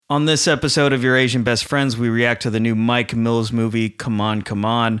On this episode of Your Asian Best Friends, we react to the new Mike Mills movie, Come On, Come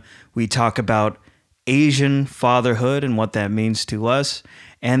On. We talk about Asian fatherhood and what that means to us.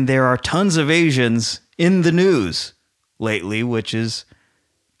 And there are tons of Asians in the news lately, which is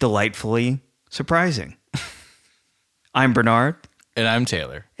delightfully surprising. I'm Bernard. And I'm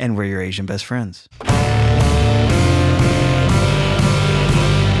Taylor. And we're your Asian Best Friends.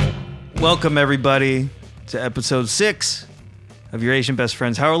 Welcome, everybody, to episode 6 of Your Asian Best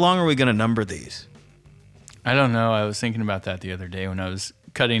Friends. How long are we going to number these? I don't know. I was thinking about that the other day when I was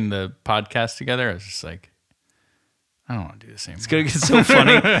cutting the podcast together. I was just like, I don't want to do this anymore. It's going to get so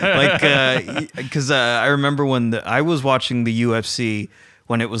funny. Because I remember when I was watching the UFC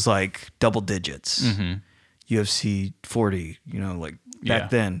when it was like double digits. Mm-hmm. UFC 40, back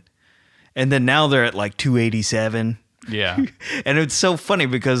then. And then now they're at like 287. Yeah. And it's so funny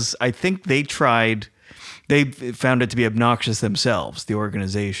because I think they found it to be obnoxious themselves, the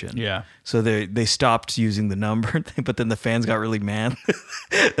organization. Yeah. So they stopped using the number, but then the fans got really mad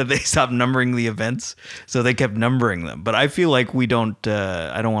that they stopped numbering the events. So they kept numbering them. But I feel like I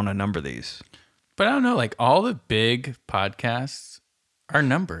don't want to number these. But I don't know, like all the big podcasts are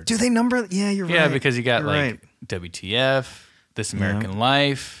numbered. Do they number? Yeah, you're right. Yeah, because you got You're right. WTF, This American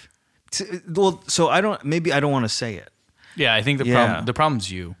Life. Well, so I don't want to say it. Yeah, I think the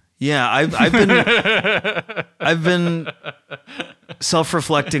problem's you. Yeah, I've been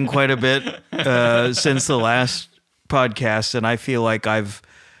self-reflecting quite a bit since the last podcast, and I feel like I've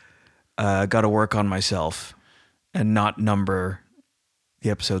got to work on myself and not number the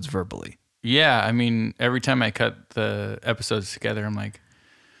episodes verbally. Yeah, I mean, every time I cut the episodes together, I'm like,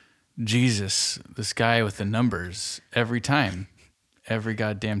 Jesus, this guy with the numbers every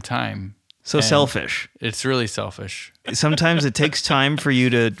goddamn time. So And selfish. It's really selfish. Sometimes it takes time for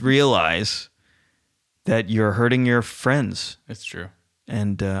you to realize that you're hurting your friends. It's true.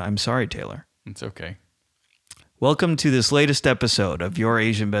 And I'm sorry, Taylor. It's okay. Welcome to this latest episode of Your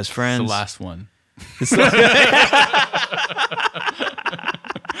Asian Best Friends. It's the last one.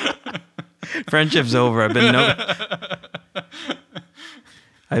 Friendship's over.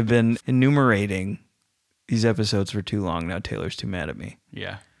 I've been enumerating these episodes for too long. Now Taylor's too mad at me.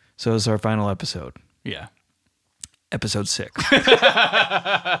 Yeah. So it's our final episode. Yeah. Episode 6.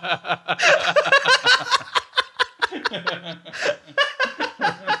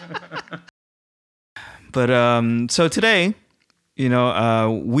 But so today,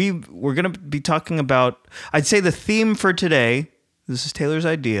 we're going to be talking about, I'd say the theme for today, this is Taylor's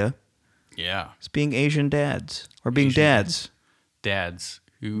idea, Yeah. is being Asian dads or being Asian dads. Dads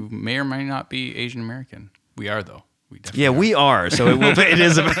who may or may not be Asian American. We are, though. We definitely We are. So it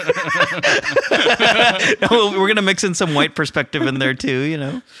is. We're going to mix in some white perspective in there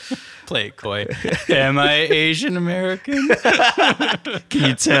too, Play it coy. Am I Asian American? Can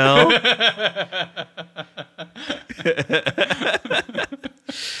you tell?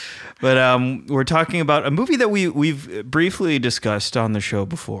 But we're talking about a movie that we've briefly discussed on the show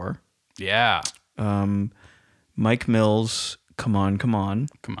before. Yeah. Mike Mills, Come On, Come On.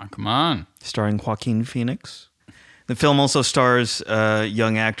 Come on, come on. Starring Joaquin Phoenix. The film also stars a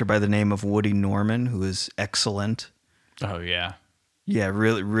young actor by the name of Woody Norman, who is excellent. Oh, yeah. Yeah,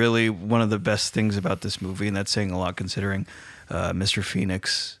 really, really one of the best things about this movie, and that's saying a lot considering Mr.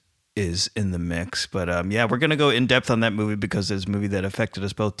 Phoenix is in the mix. But we're going to go in depth on that movie because it's a movie that affected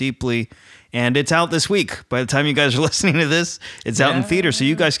us both deeply, and it's out this week. By the time you guys are listening to this, it's out in theater, so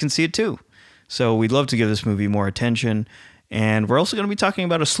you guys can see it too. So we'd love to give this movie more attention, and we're also going to be talking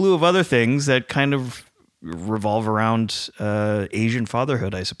about a slew of other things that kind of revolve around Asian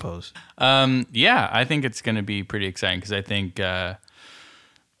fatherhood, I suppose. Yeah, I think it's going to be pretty exciting because I think, at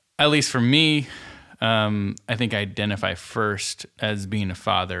least for me, I think I identify first as being a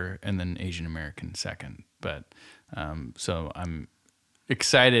father and then Asian American second. But so I'm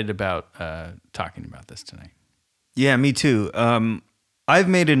excited about talking about this tonight. Yeah, me too. I've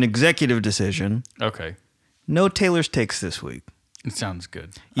made an executive decision. Okay. No Taylor's Takes this week. It sounds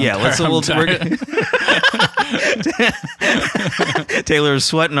good. Taylor's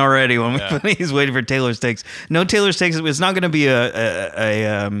sweating already when he's waiting for Taylor's Takes. No Taylor's Takes. It's not going to be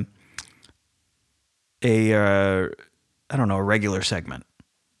a regular segment.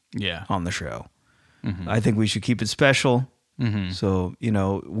 Yeah. On the show. Mm-hmm. I think we should keep it special. Mm-hmm. So,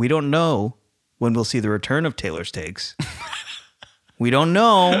 we don't know when we'll see the return of Taylor's Takes. We don't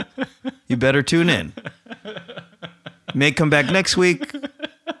know. You better tune in. May come back next week.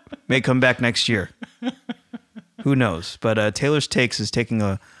 May come back next year. Who knows? But Taylor's Takes is taking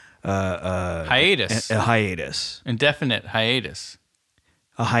a hiatus. A hiatus. Indefinite hiatus.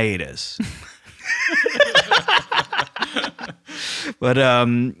 A hiatus. But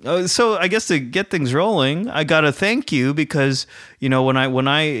so I guess to get things rolling, I gotta thank you because when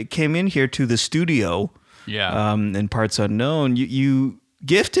I came in here to the studio, Yeah. in Parts Unknown, you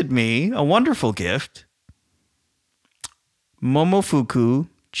gifted me a wonderful gift, Momofuku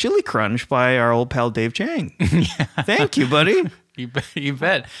Chili Crunch by our old pal Dave Chang. Thank you, buddy. You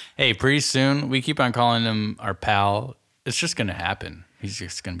bet. Hey, pretty soon we keep on calling him our pal. It's just gonna happen. He's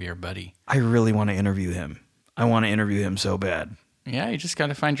just gonna be our buddy. I really want to interview him. I want to interview him so bad. Yeah, you just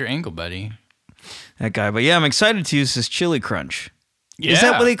gotta find your angle, buddy. That guy. But yeah, I'm excited to use this Chili Crunch. Yeah. Is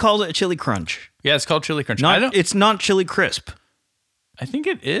that what they called it? Chili Crunch? Yeah, it's called Chili Crunch. It's not Chili Crisp. I think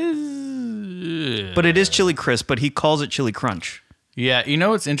it is. But it is Chili Crisp, but he calls it Chili Crunch. Yeah, you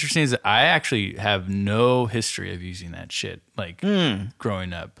know what's interesting is that I actually have no history of using that shit, like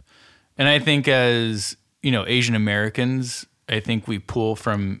growing up. And I think as, Asian Americans, I think we pull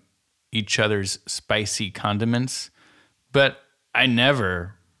from each other's spicy condiments. But I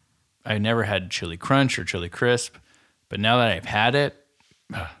never had Chili Crunch or Chili Crisp. But now that I've had it,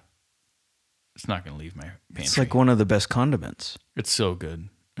 it's not going to leave my pantry. It's like one of the best condiments. It's so good.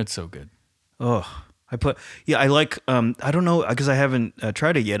 It's so good. Oh, I like, I don't know, because I haven't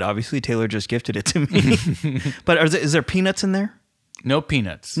tried it yet. Obviously, Taylor just gifted it to me. But is there peanuts in there? No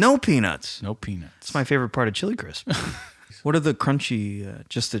peanuts. No peanuts. No peanuts. It's my favorite part of Chili Crisp. What are the crunchy,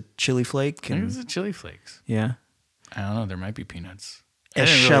 just a chili flake? I think it's the chili flakes. Yeah. I don't know. There might be peanuts.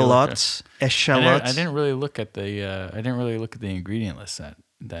 Eschalots. Eschalots. I didn't really look at the ingredient list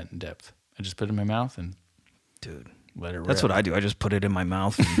that in depth. I just put it in my mouth and dude, let it rip. That's what I do. I just put it in my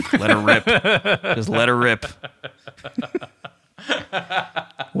mouth and let her rip. Just let her rip.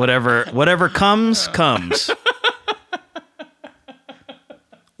 Whatever comes.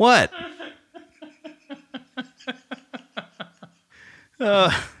 What?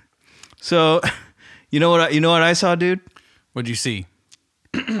 So, you know what I saw, dude? What'd you see?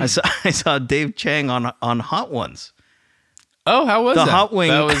 I saw Dave Chang on Hot Ones. Oh, how was the that? Hot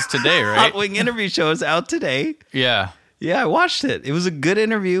Wing? That was today, right? Hot Wing interview show is out today. Yeah. Yeah, I watched it. It was a good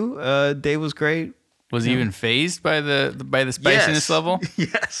interview. Dave was great. Was he even phased by the spiciness level?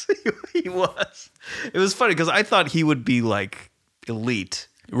 Yes, he was. It was funny because I thought he would be like elite,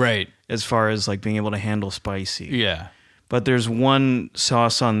 right? As far as like being able to handle spicy. Yeah. But there's one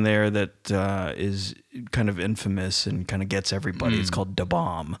sauce on there that is kind of infamous and kind of gets everybody. It's called Da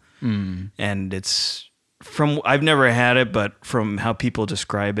Bomb, and it's I've never had it, but from how people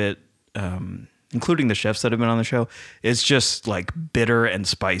describe it, including the chefs that have been on the show, it's just like bitter and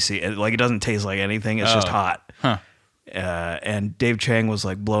spicy. Like it doesn't taste like anything. It's just hot. Huh. And Dave Chang was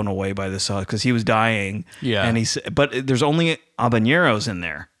like blown away by the sauce because he was dying. Yeah. And but there's only habaneros in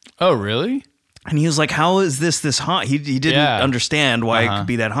there. Oh, really? And he was like, "How is this hot?" He didn't understand why it could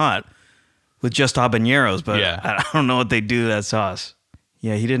be that hot with just habaneros. But I don't know what they do to that sauce.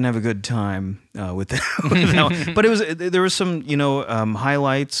 Yeah, he didn't have a good time with that. But there was some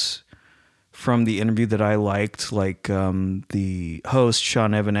highlights from the interview that I liked. Like the host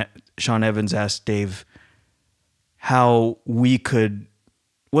Sean Evans asked Dave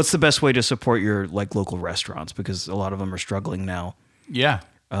what's the best way to support your like local restaurants, because a lot of them are struggling now. Yeah.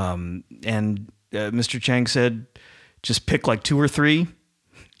 And Mr. Chang said, just pick like 2 or 3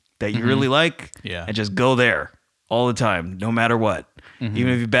 that you really like, and just go there all the time, no matter what. Even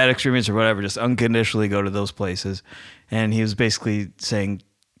if you have bad experience or whatever, just unconditionally go to those places. And he was basically saying,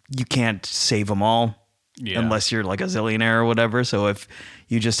 you can't save them all unless you're like a zillionaire or whatever. So if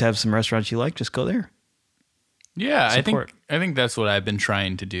you just have some restaurants you like, just go there. Yeah, Support. I think that's what I've been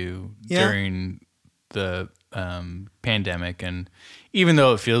trying to do during the pandemic. And even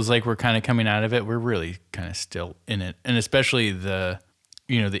though it feels like we're kind of coming out of it, we're really kind of still in it. And especially the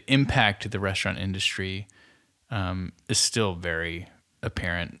impact to the restaurant industry is still very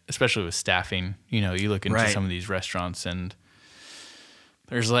apparent, especially with staffing. You look into some of these restaurants and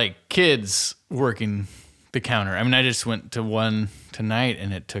there's like kids working the counter. I mean, I just went to one tonight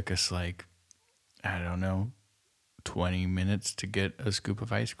and it took us like, I don't know, 20 minutes to get a scoop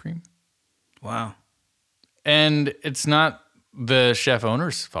of ice cream. Wow. And it's not the chef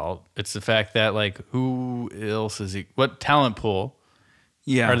owner's fault. It's the fact that like, who else what talent pool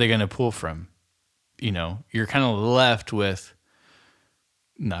are they going to pull from? You're kind of left with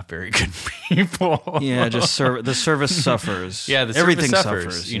not very good people. Yeah, just the service suffers. Yeah, everything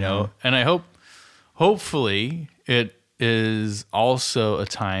suffers, And I hopefully it is also a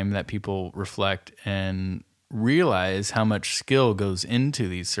time that people reflect and realize how much skill goes into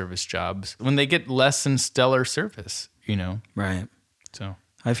these service jobs when they get less than stellar service, Right. So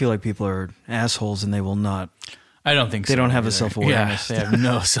I feel like people are assholes and they will not I don't think They so. don't have a either. self-awareness. Yeah, they have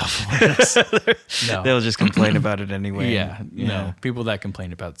no self-awareness. No. They'll just complain about it anyway. Yeah, no. People that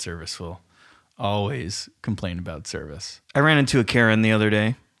complain about service will always complain about service. I ran into a Karen the other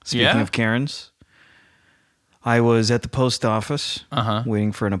day. Speaking Yeah? of Karens, I was at the post office Uh-huh.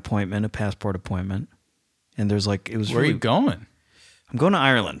 waiting for an appointment, a passport appointment. And there's like, it was Where are really, you going? I'm going to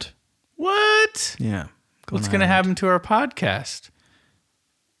Ireland. What? Yeah. What's going to happen to our podcast?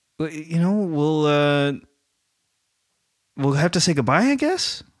 Well, you know, we'll have to say goodbye, I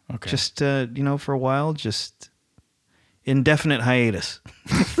guess. Okay. Just, for a while, just indefinite hiatus.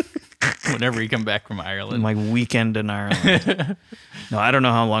 Whenever you come back from Ireland. My weekend in Ireland. No, I don't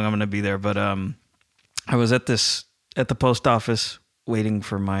know how long I'm going to be there, but I was at the post office waiting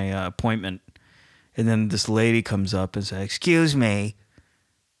for my appointment, and then this lady comes up and says, "Excuse me."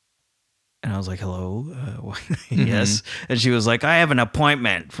 And I was like, "Hello, yes." And she was like, "I have an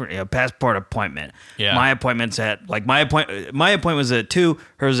appointment for a passport appointment. Yeah. My appointment's at my appointment was at 2,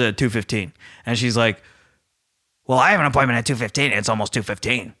 hers at 2:15." And she's like, "Well, I have an appointment at 2:15. It's almost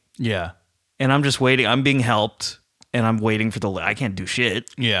 2:15." Yeah. And I'm just waiting. I'm being helped, and I'm waiting for I can't do shit.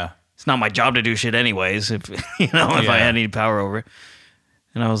 Yeah. It's not my job to do shit anyways. If if I Yeah. had any power over it.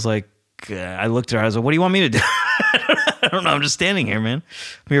 And I was like, I looked at her. I was like, "What do you want me to do?" I don't know. I'm just standing here, man.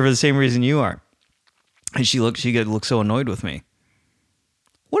 I'm here for the same reason you are. And she looked so annoyed with me.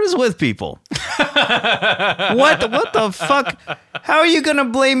 What is with people? What the fuck? How are you gonna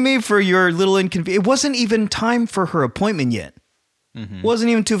blame me for your little inconvenience? It wasn't even time for her appointment yet. It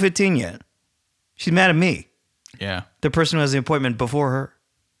wasn't even 2:15 yet. She's mad at me. Yeah. The person who has the appointment before her.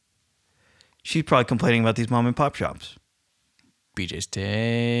 She's probably complaining about these mom and pop shops. BJ's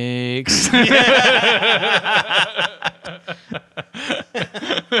takes.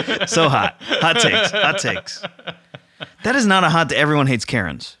 So hot. Hot takes. That is not a hot. Everyone hates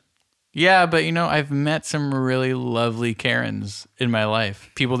Karens. Yeah, but I've met some really lovely Karens in my life.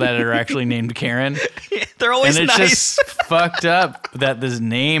 People that are actually named Karen. They're always And it's nice. just fucked up that this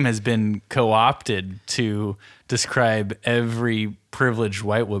name has been co-opted to describe every privileged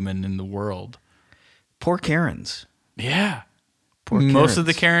white woman in the world. Poor Karens. Yeah. Poor Most of Karens.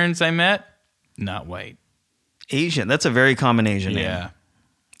 the Karens I met, not white. Asian. That's a very common Asian name. Yeah,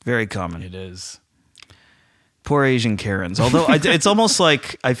 Very common. it is. Poor Asian Karens. Although it's almost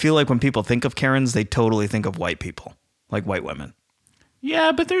like I feel like when people think of Karens, they totally think of white people, like white women.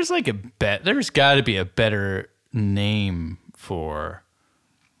 Yeah, but there's there's got to be a better name for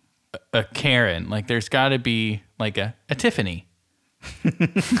a Karen. Like there's got to be like a Tiffany. I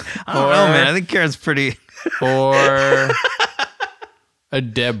don't know, man. I think Karen's pretty. Or a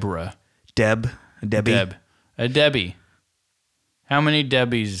Deborah. Debbie. A Debbie. How many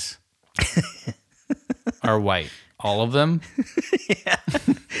Debbies are white? All of them?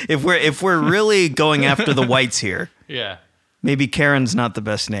 If we're really going after the whites here, Yeah. maybe Karen's not the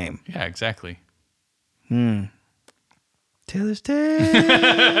best name. Yeah, exactly. Taylor's Takes.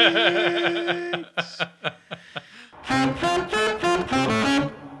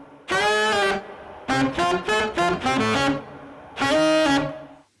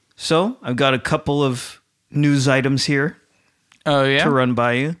 So I've got a couple of news items here Oh, yeah? to run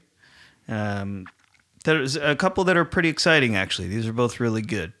by you. There's a couple that are pretty exciting, actually. These are both really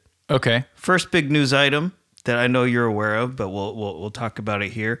good. Okay. First big news item that I know you're aware of, but we'll talk about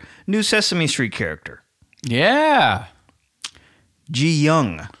it here. New Sesame Street character, Yeah. Ji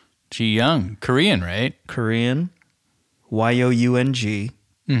Young, Ji Young. Korean, right? Korean, Young.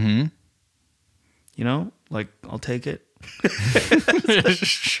 Mm-hmm. I'll take it.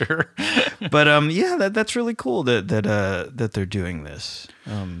 Sure. But yeah, that's really cool that they're doing this.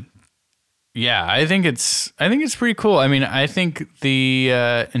 Yeah, I think it's pretty cool. I mean, I think the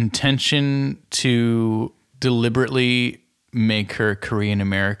intention to deliberately make her Korean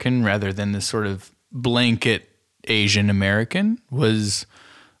American rather than this sort of blanket Asian American was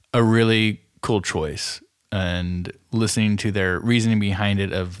a really cool choice. And listening to their reasoning behind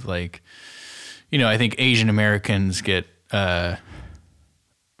it of like, I think Asian Americans get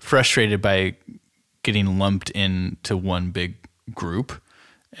frustrated by getting lumped into one big group.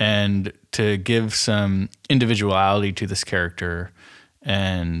 And to give some individuality to this character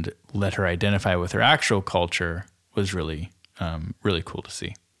and let her identify with her actual culture was really, really cool to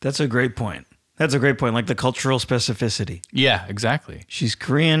see. That's a great point. Like the cultural specificity. Yeah, exactly. She's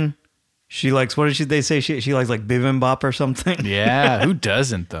Korean. She likes, what did they say? She likes like bibimbap or something. Yeah, who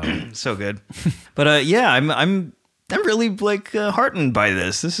doesn't though? So good. But yeah, I'm really like heartened by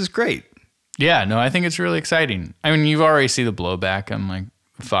this. This is great. Yeah, no, I think it's really exciting. I mean, you've already seen the blowback on like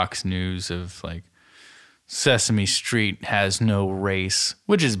Fox News of like Sesame Street has no race,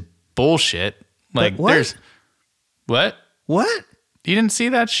 which is bullshit. Like what? there's What? What? You didn't see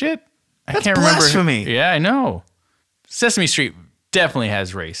that shit? I That's can't blasphemy. remember. Yeah, I know. Sesame Street definitely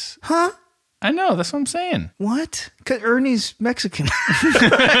has race. Huh? I know. That's what I'm saying. What? 'Cause Ernie's Mexican.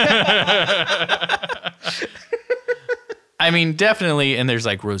 I mean, definitely. And there's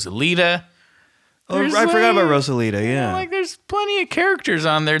like Rosalita. Oh, There's I forgot about like- Rosalita. Yeah. Like, there's plenty of characters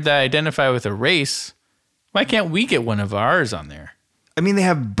on there that identify with a race. Why can't we get one of ours on there? I mean, they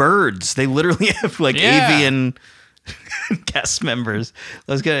have birds. They literally have like Yeah. avian cast members.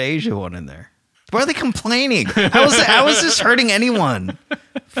 Let's get an Asia one in there. Why are they complaining? How is this hurting anyone?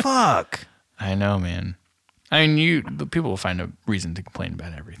 Fuck. I know, man. I mean, people will find a reason to complain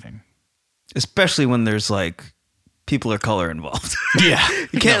about everything. Especially when there's like people of color involved. Yeah.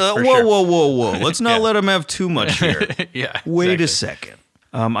 You can't. No, for whoa, sure. whoa. Let's not Yeah. let them have too much here. Yeah. Wait exactly. a second.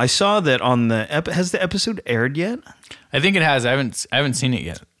 I saw that on the has the episode aired yet? I think it has. I haven't seen it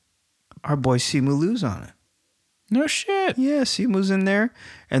yet. Our boy Simu Liu's on it. No shit. Yeah, Simu's in there,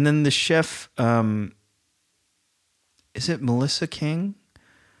 and then the chef. Is it Melissa King?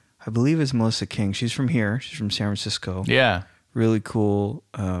 I believe it's Melissa King. She's from here. She's from San Francisco. Yeah. Really cool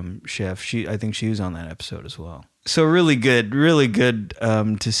chef. I think she was on that episode as well. So really good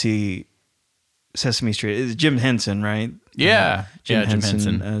to see Sesame Street. It's Jim Henson, right? Yeah. Jim Jim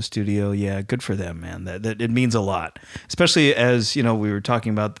Henson, Henson. studio. Yeah, good for them, man. That it means a lot, especially as we were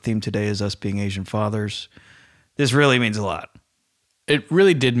talking about the theme today is us being Asian fathers. This really means a lot. It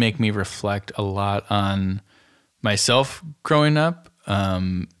really did make me reflect a lot on myself growing up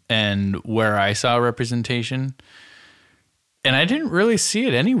and where I saw representation. And I didn't really see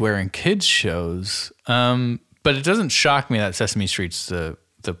it anywhere in kids' shows. But it doesn't shock me that Sesame Street's the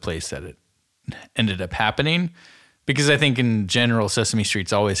place that it ended up happening, because I think in general, Sesame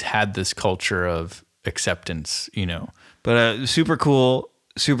Street's always had this culture of acceptance, But super cool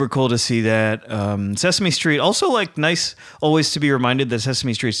to see that. Sesame Street also like nice always to be reminded that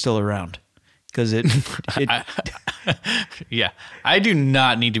Sesame Street's still around because it Yeah, I do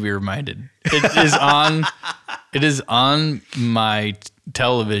not need to be reminded. It is on. It is on my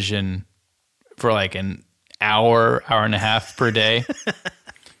television for like an hour and a half per day.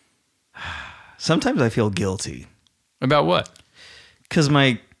 sometimes I feel guilty About what? because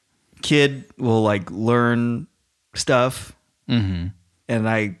my kid will like learn stuff, and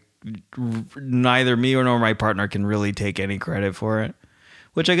neither me nor my partner can really take any credit for it,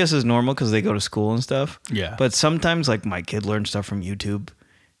 which I guess is normal because they go to school and stuff. Yeah. But sometimes like my kid learns stuff from YouTube,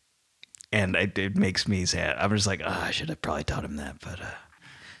 and it makes me sad. I'm just like, I should have probably taught him that. But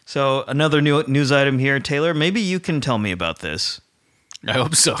so another new news item here, Taylor. Maybe you can tell me about this. I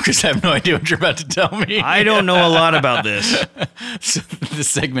hope so, because I have no idea what you're about to tell me. I don't know a lot about this. So this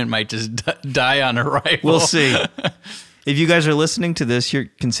segment might just die on arrival. We'll see. If you guys are listening to this,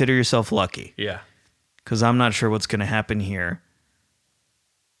 consider yourself lucky Yeah. because I'm not sure what's going to happen here.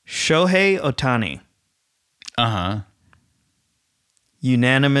 Shohei Ohtani, Uh-huh.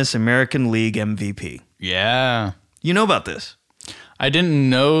 unanimous American League MVP. Yeah. You know about this? I didn't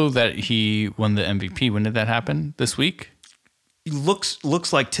know that he won the MVP. When did that happen? This week?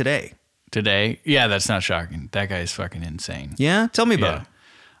 Looks like today. Today? Yeah, that's not shocking. That guy is fucking insane. Yeah? Tell me about Yeah. it.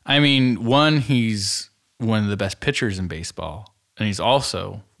 I mean, one, he's one of the best pitchers in baseball, and he's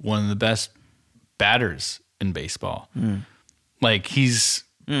also one of the best batters in baseball. Like, he's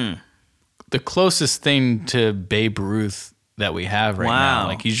the closest thing to Babe Ruth that we have right now. Wow.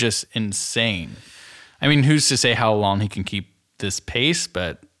 Like, he's just insane. I mean, who's to say how long he can keep this pace?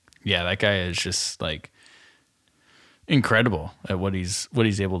 But yeah, that guy is just like incredible at what he's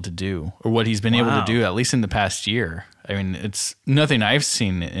able to do, or what he's been able Wow. to do, at least in the past year. I mean, it's nothing I've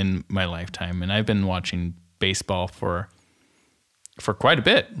seen in my lifetime, and I've been watching baseball for quite a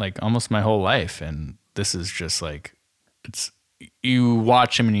bit, like almost my whole life. And this is just like, you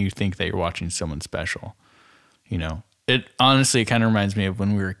watch him and you think that you're watching someone special. It honestly kind of reminds me of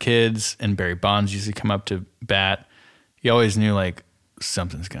when we were kids and Barry Bonds used to come up to bat. You always knew like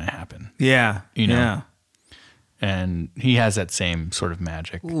something's going to happen. Yeah. You know. Yeah. And he has that same sort of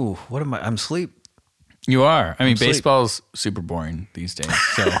magic. Ooh, what am I? I'm asleep. You are. I mean, asleep. baseball's super boring these days.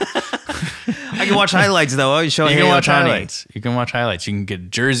 So I can watch highlights though. I show you can watch Ohtani. highlights. You can watch highlights. You can get a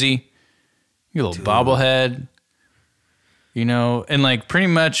jersey, you get a little bobblehead, and like pretty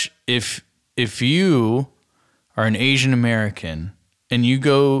much if you are an Asian American and you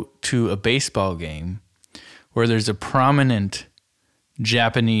go to a baseball game where there's a prominent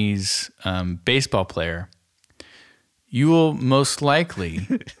Japanese baseball player, you will most likely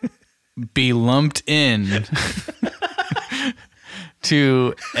be lumped in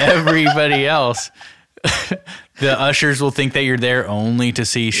to everybody else. The ushers will think that you're there only to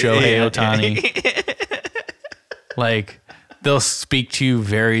see Shohei Ohtani. Like they'll speak to you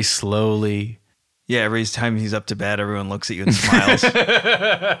very slowly. Yeah, every time he's up to bat, everyone looks at you and smiles.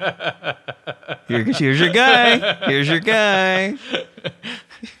 Here's your guy. Here's your guy.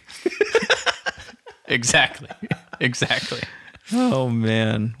 Exactly. Oh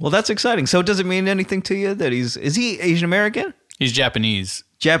man. Well, that's exciting. So does it mean anything to you that is he Asian American? He's Japanese.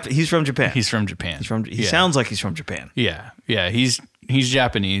 He's from Japan. He's from Japan. He sounds like he's from Japan. Yeah. He's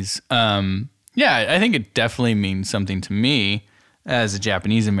Japanese. I think it definitely means something to me as a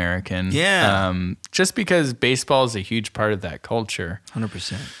Japanese American. Yeah. Just because baseball is a huge part of that culture.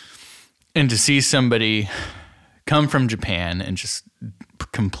 100%. And to see somebody come from Japan and just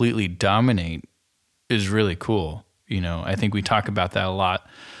completely dominate is really cool. You know, I think we talk about that a lot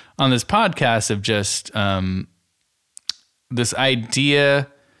on this podcast of just this idea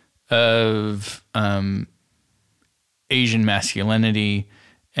of Asian masculinity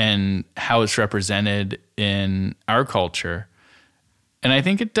and how it's represented in our culture. And I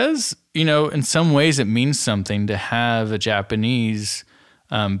think it does, you know, in some ways it means something to have a Japanese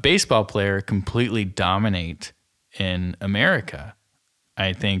baseball player completely dominate in America.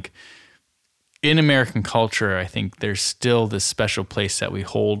 I think in American culture, I think there's still this special place that we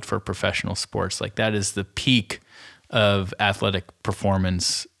hold for professional sports. Like that is the peak of athletic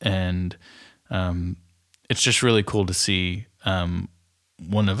performance. And it's just really cool to see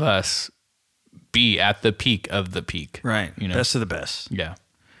one of us be at the peak of the peak. Right. You know? Best of the best. Yeah.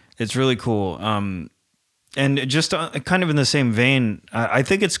 It's really cool. And just kind of in the same vein, I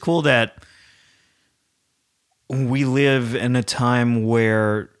think it's cool that we live in a time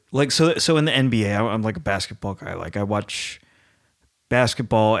where, like, so in the NBA, I'm like a basketball guy. Like, I watch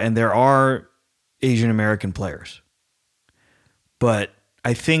basketball, and there are Asian American players. But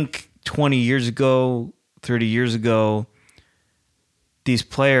I think 20 years ago, 30 years ago, these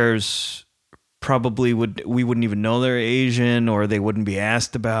players probably we wouldn't even know they're Asian, or they wouldn't be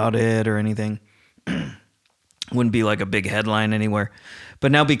asked about it or anything. Wouldn't be like a big headline anywhere.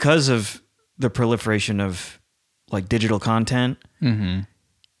 But now, because of the proliferation of like digital content, and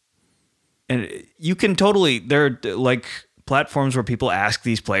you can totally, there are like platforms where people ask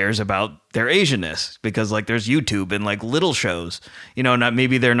these players about their Asianness, because like there's YouTube and like little shows, you know,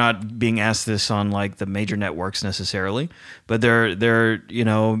 maybe they're not being asked this on like the major networks necessarily, but they're, you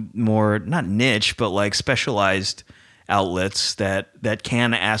know, more not niche, but like specialized outlets that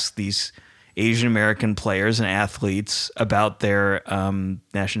can ask these Asian American players and athletes about their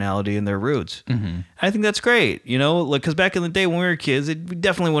nationality and their roots. I think that's great, you know, like, because back in the day when we were kids, we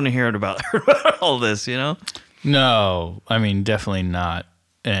definitely wouldn't hear about all this, you know? No, I mean, definitely not.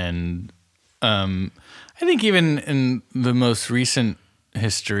 And I think even in the most recent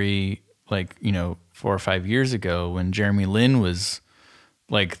history, like, you know, 4 or 5 years ago when Jeremy Lin was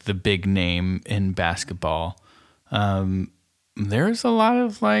like the big name in basketball, there's a lot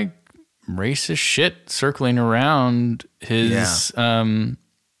of like racist shit circling around his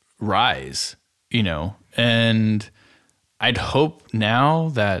rise, you know, and I'd hope now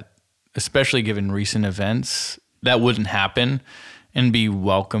that, especially given recent events, that wouldn't happen and be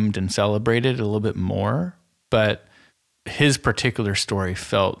welcomed and celebrated a little bit more. But his particular story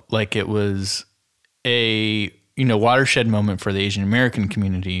felt like it was a, you know, watershed moment for the Asian American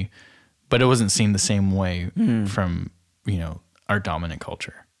community, but it wasn't seen the same way from, you know, our dominant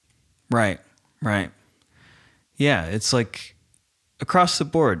culture. Right. Yeah, it's like across the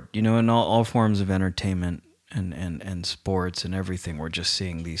board, you know, in all forms of entertainment and sports and everything, we're just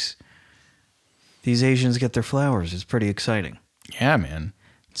seeing these Asians get their flowers. It's pretty exciting. Yeah, man.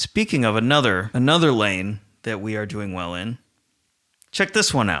 Speaking of another lane that we are doing well in, check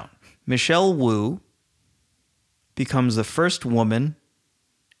this one out. Michelle Wu becomes the first woman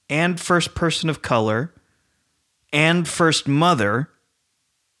and first person of color and first mother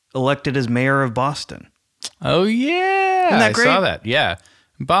elected as mayor of Boston. Oh, yeah. Isn't that great? I saw that. Yeah.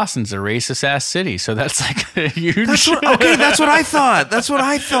 Boston's a racist ass city, so that's like a huge... That's what I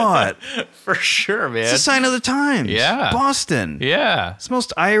thought. For sure, man. It's a sign of the times. Yeah. Boston. Yeah. It's the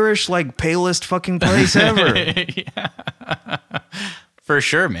most Irish, like, palest fucking place ever. Yeah. For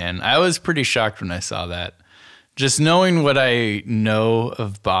sure, man. I was pretty shocked when I saw that. Just knowing what I know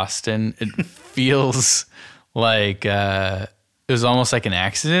of Boston, it feels like it was almost like an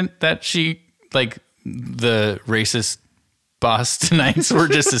accident that she, like, the racist Bostonites were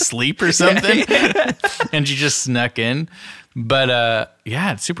just asleep or something. And she just snuck in. But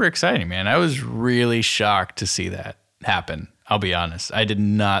yeah, it's super exciting, man. I was really shocked to see that happen. I'll be honest. I did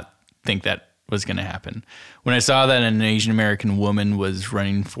not think that was going to happen. When I saw that an Asian American woman was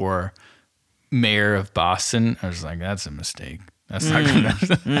running for mayor of Boston, I was like, that's a mistake. That's not going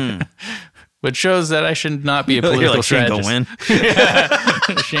to. which shows that I should not be a political You're like, she ain't gonna strategist.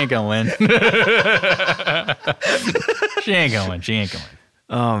 win. She ain't gonna win. She ain't gonna win. She ain't gonna win.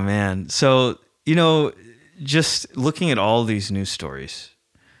 Oh man. So, just looking at all these news stories,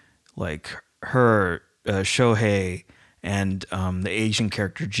 like her, Shohei, and the Asian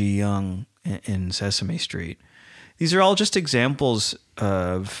character Ji Young in Sesame Street, these are all just examples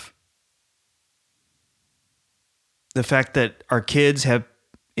of the fact that our kids have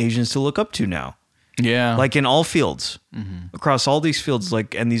Asians to look up to now. Yeah. Like in all fields, across all these fields,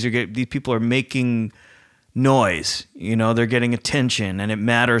 and these people are making noise, they're getting attention and it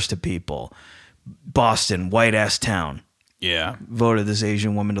matters to people. Boston, white ass town, yeah. voted this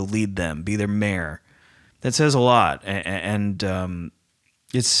Asian woman to lead them, be their mayor. That says a lot. And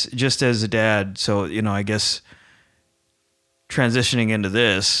it's just as a dad. So, I guess transitioning into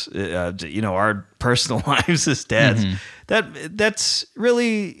this, our personal lives as dads,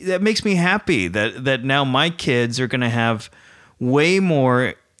 that makes me happy that now my kids are going to have way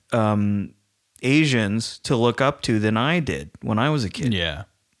more Asians to look up to than I did when I was a kid. Yeah.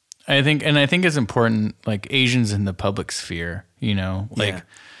 I think it's important, like Asians in the public sphere,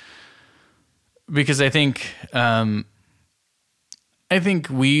 because I think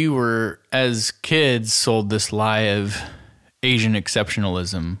we were, as kids, sold this lie of Asian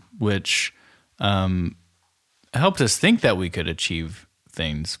exceptionalism, which helped us think that we could achieve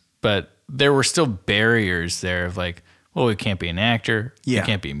things, but there were still barriers there of like, well, you can't be an actor, you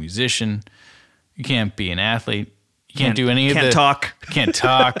can't be a musician, you can't be an athlete, you can't do any of the... Can't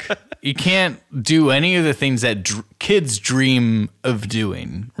talk. You can't do any of the things that kids dream of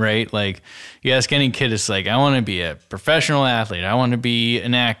doing, right? Like, you ask any kid, it's like, I want to be a professional athlete. I want to be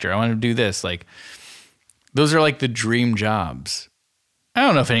an actor. I want to do this. Like, those are like the dream jobs. I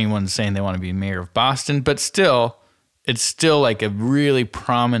don't know if anyone's saying they want to be mayor of Boston, but still, it's still like a really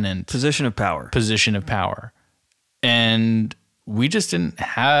prominent... Position of power. And we just didn't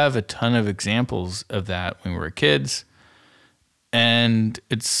have a ton of examples of that when we were kids. And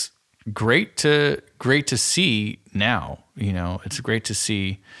it's great to see now, it's great to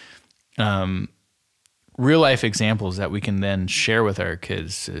see real life examples that we can then share with our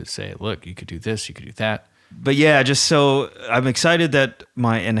kids to say, look, you could do this, you could do that. But yeah, just so I'm excited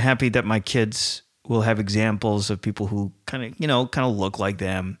and happy that my kids will have examples of people who kind of look like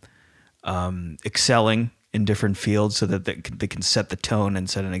them, excelling in different fields so that they can set the tone and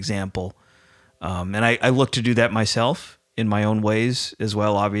set an example. And I look to do that myself in my own ways as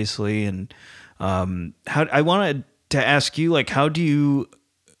well, obviously. And I wanted to ask you, like, how do you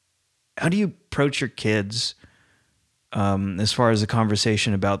approach your kids as far as the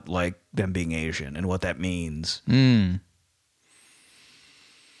conversation about like them being Asian and what that means?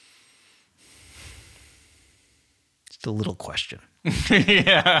 Just a little question.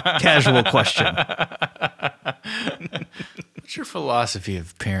 Yeah. Casual question. What's your philosophy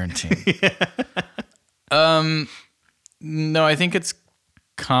of parenting? No, I think it's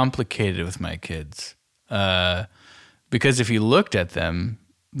complicated with my kids. Because if you looked at them,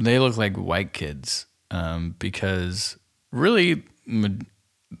 they look like white kids. Because really,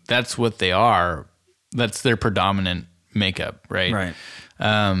 that's what they are. That's their predominant makeup, right?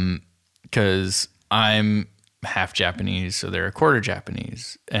 Right. Because I'm half Japanese, so they're a quarter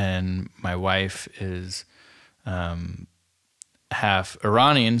Japanese, and my wife is half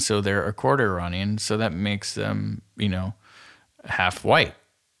Iranian, so they're a quarter Iranian, so that makes them, half white.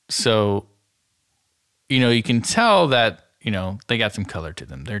 So, you can tell that, they got some color to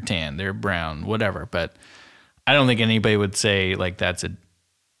them. They're tan, they're brown, whatever, but I don't think anybody would say like that's a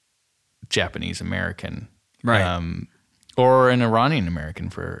Japanese American, right? Or an Iranian American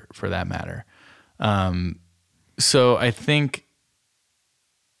for that matter. So I think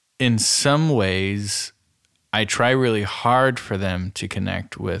in some ways I try really hard for them to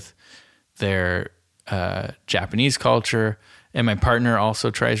connect with their Japanese culture, and my partner also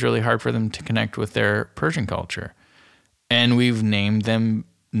tries really hard for them to connect with their Persian culture. And we've named them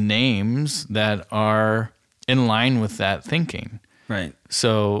names that are in line with that thinking. Right.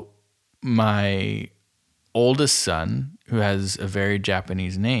 So my oldest son, who has a very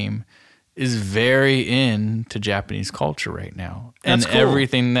Japanese name, is very into Japanese culture right now. That's and cool.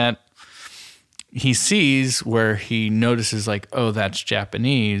 Everything that he sees where he notices like, oh, that's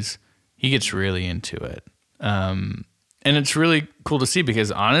Japanese, he gets really into it. And it's really cool to see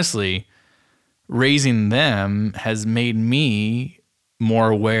because honestly, raising them has made me more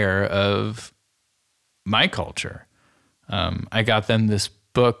aware of my culture. I got them this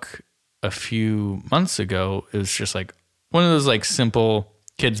book a few months ago. It was just like one of those like simple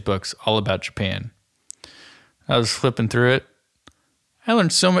kids books all about Japan. I was flipping through it. I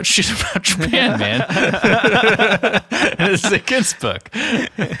learned so much shit about Japan, man. It's a kid's book.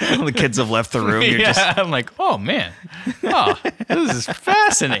 All the kids have left the room. You're Yeah, just I'm like, oh man, this is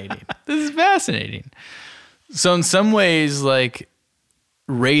fascinating. This is fascinating. So in some ways, like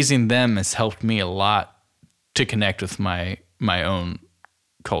raising them has helped me a lot to connect with my own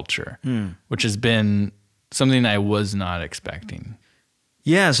culture, which has been something I was not expecting.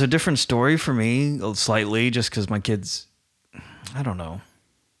 yeah. So different story for me, slightly, just because my kids. I don't know.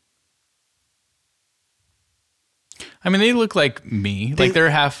 I mean, they look like me. They look like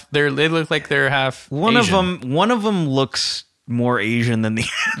they're half One Asian. of them looks more Asian than the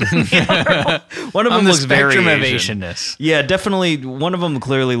other. One of On them the looks very spectrum of Asian. Asianness. Yeah, definitely. One of them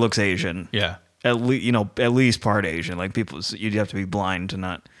clearly looks Asian. Yeah. At least part Asian. Like you'd have to be blind to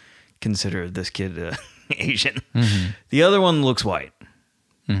not consider this kid Asian. Mm-hmm. The other one looks white.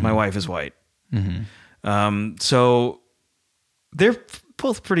 My wife is white. So they're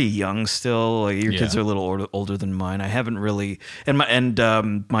both pretty young still. Like your kids are a little older than mine. I haven't really, and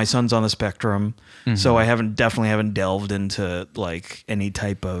my son's on the spectrum, so I definitely haven't delved into like any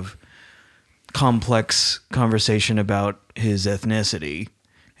type of complex conversation about his ethnicity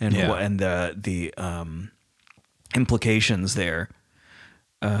and the implications there.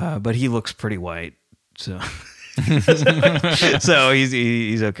 But he looks pretty white, so. So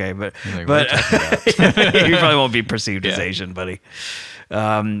he's okay, but Like, but he probably won't be perceived as Asian, buddy.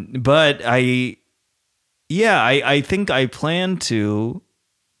 But I think I plan to,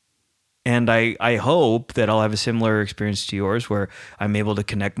 and I hope that I'll have a similar experience to yours, where I'm able to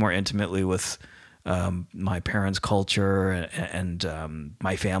connect more intimately with my parents' culture and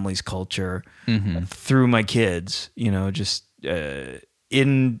my family's culture through my kids. You know, just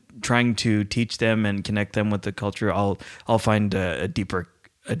in trying to teach them and connect them with the culture, I'll find a deeper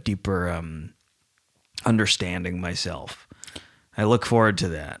understanding myself. I look forward to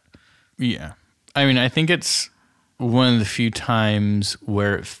that. Yeah. I mean, I think it's one of the few times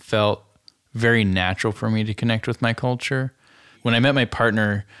where it felt very natural for me to connect with my culture. When I met my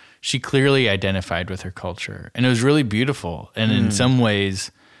partner, she clearly identified with her culture, and it was really beautiful. And in some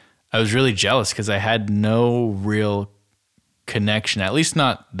ways, I was really jealous because I had no real connection, at least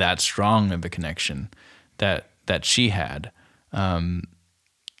not that strong of a connection that she had. And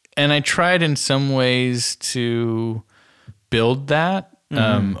I tried in some ways to build that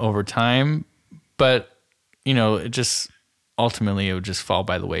over time, but it just ultimately it would just fall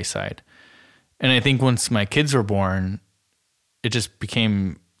by the wayside. And I think once my kids were born, it just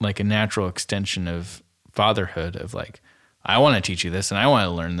became like a natural extension of fatherhood, of like, I want to teach you this and I want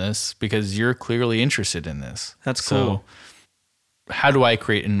to learn this because you're clearly interested in this. That's cool. So how do I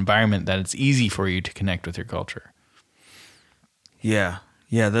create an environment that it's easy for you to connect with your culture? Yeah.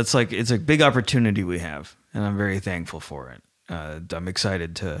 That's like, it's a big opportunity we have, and I'm very thankful for it. I'm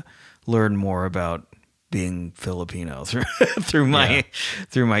excited to learn more about being Filipino through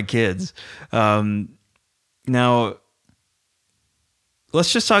my kids. Now,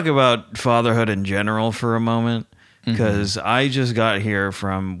 let's just talk about fatherhood in general for a moment, because I just got here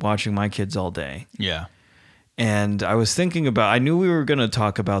from watching my kids all day. Yeah. And I was thinking I knew we were going to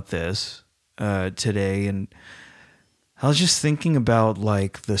talk about this today, and I was just thinking about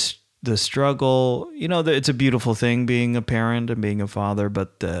like the struggle. It's a beautiful thing being a parent and being a father,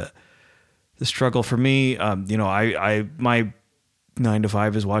 but the struggle for me, my 9 to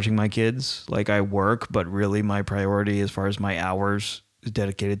 5 is watching my kids. Like, I work, but really my priority as far as my hours is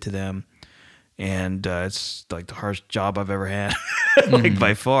dedicated to them. And it's like the hardest job I've ever had, like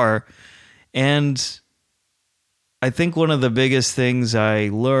by far. And I think one of the biggest things I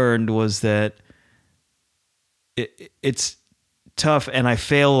learned was that it's tough and I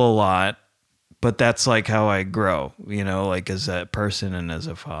fail a lot, but that's like how I grow, like as a person and as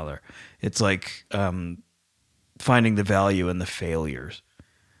a father. It's like finding the value in the failures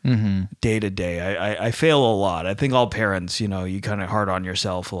day to day. I fail a lot. I think all parents, you kind of hard on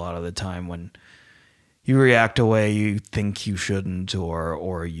yourself a lot of the time when you react a way you think you shouldn't,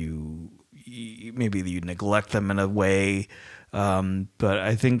 or maybe you neglect them in a way. But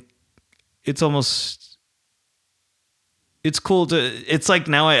I think it's cool it's like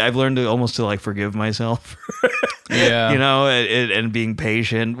now I've learned to almost to like forgive myself. Yeah. And being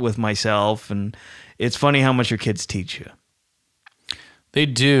patient with myself. And it's funny how much your kids teach you. They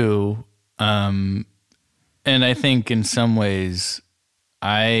do. And I think in some ways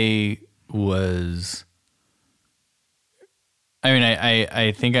I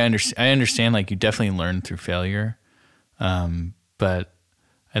think I understand like you definitely learn through failure. But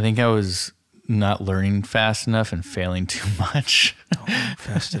I think I was not learning fast enough and failing too much.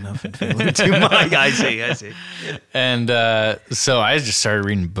 Fast enough and failing too much. I see. And so I just started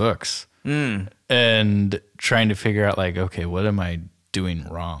reading books and trying to figure out like, okay, what am I doing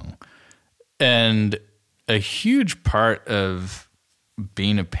wrong? And a huge part of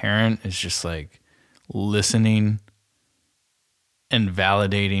being a parent is just like listening and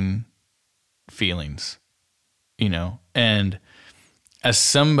validating feelings, you know? And as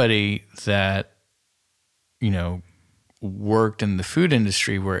somebody that, you know, worked in the food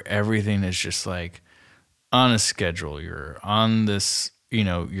industry where everything is just like on a schedule, you're on this, you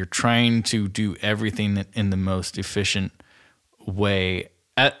know, you're trying to do everything in the most efficient way,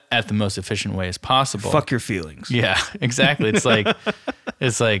 at the most efficient way as possible. Fuck your feelings. Yeah, exactly. It's like,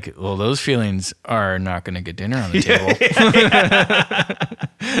 well, those feelings are not going to get dinner on the table.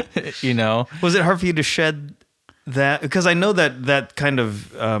 You know? Was it hard for you to shed that? Because I know that kind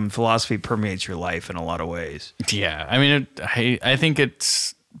of philosophy permeates your life in a lot of ways. Yeah. I mean, I think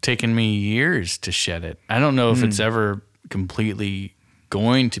it's taken me years to shed it. I don't know if it's ever completely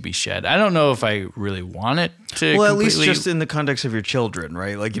going to be shed. I don't know if I really want it to. Well, at least just in the context of your children,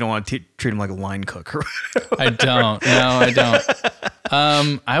 right? Like you don't want to treat them like a line cook. I don't. No, I don't.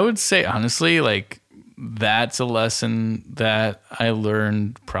 I would say honestly, like that's a lesson that I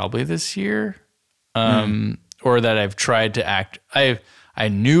learned probably this year, or that I've tried to act. I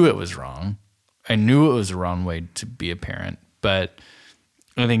knew it was wrong. I knew it was the wrong way to be a parent, but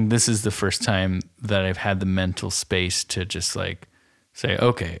I think this is the first time that I've had the mental space to just like say,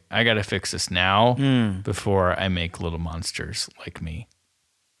 okay, I got to fix this now before I make little monsters like me.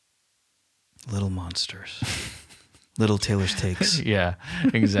 Little monsters. Little Taylor's takes. Yeah,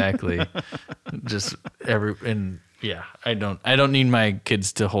 exactly. I don't need my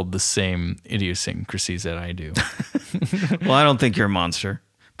kids to hold the same idiosyncrasies that I do. Well, I don't think you're a monster,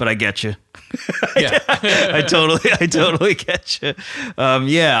 but I get you. Yeah. I totally get you.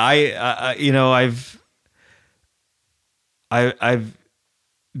 I've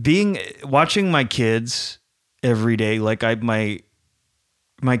watching my kids every day. Like my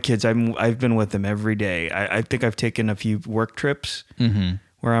kids, I've been with them every day. I think I've taken a few work trips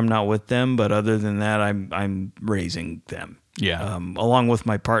where I'm not with them, but other than that, I'm raising them. Yeah. Along with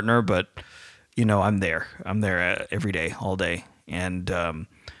my partner, but you know, I'm there every day, all day, and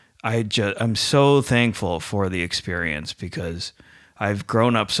I'm so thankful for the experience because I've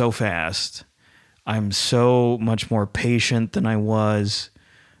grown up so fast. I'm so much more patient than I was.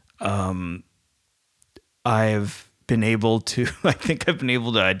 I've been able to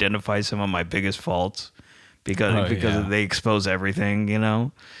identify some of my biggest faults because they expose everything, you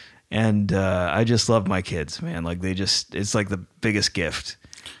know? And I just love my kids, man. Like it's like the biggest gift.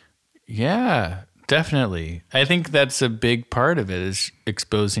 Yeah, definitely. I think that's a big part of it is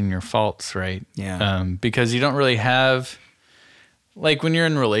exposing your faults, right? Yeah. Because you don't really have, like when you're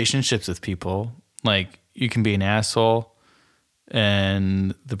in relationships with people, like you can be an asshole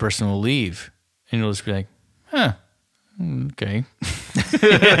and the person will leave and you'll just be like, huh, okay.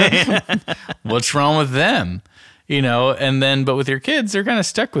 What's wrong with them? You know, and then, but with your kids, they're kind of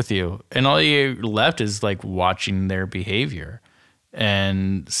stuck with you. And all you're left is like watching their behavior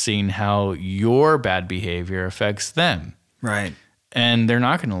and seeing how your bad behavior affects them. Right. And they're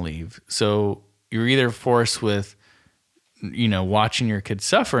not going to leave. So you're either forced with, you know, watching your kids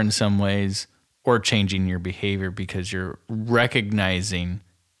suffer in some ways or changing your behavior because you're recognizing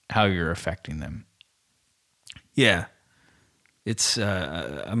how you're affecting them. Yeah. It's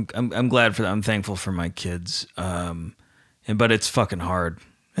I'm glad for that. I'm thankful for my kids. But it's fucking hard.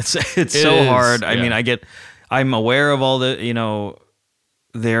 It so hard. Yeah. I mean, I'm aware of all the, you know,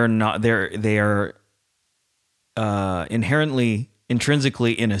 they are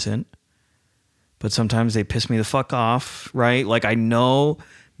intrinsically innocent, but sometimes they piss me the fuck off, right? Like I know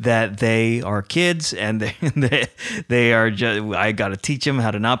that they are kids and they are just, I got to teach them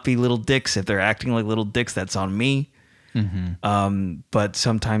how to not be little dicks. If they're acting like little dicks, that's on me. Mm-hmm. But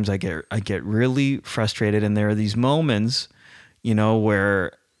sometimes I get really frustrated, and there are these moments, you know,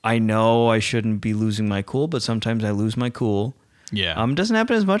 where I know I shouldn't be losing my cool, but sometimes I lose my cool. Yeah. It doesn't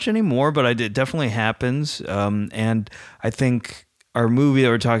happen as much anymore, but it definitely happens. And I think our movie that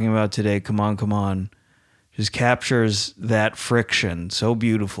we're talking about today, Come On, Come On, just captures that friction so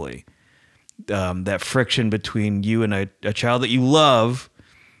beautifully. That friction between you and a child that you love,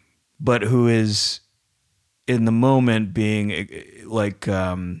 but who is in the moment being like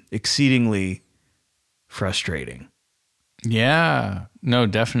exceedingly frustrating. Yeah, no,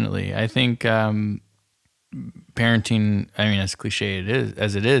 definitely. I think parenting, I mean, as cliche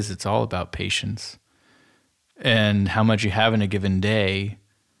as it is, it's all about patience and how much you have in a given day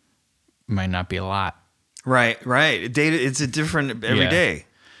might not be a lot. Right. It's a different every day.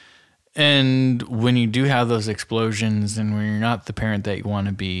 And when you do have those explosions and when you're not the parent that you want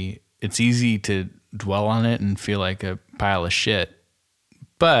to be, it's easy to dwell on it and feel like a pile of shit.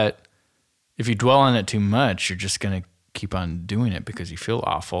 But if you dwell on it too much, you're just going to keep on doing it because you feel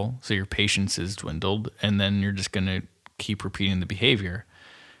awful. So your patience is dwindled, and then you're just going to keep repeating the behavior.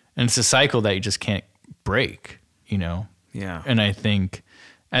 And it's a cycle that you just can't break, you know? Yeah. And I think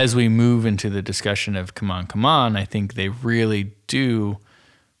as we move into the discussion of Come On, I think they really do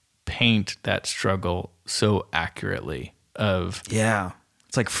paint that struggle so accurately of... Yeah.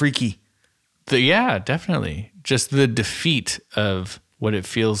 It's like freaky. Yeah, definitely. Just the defeat of what it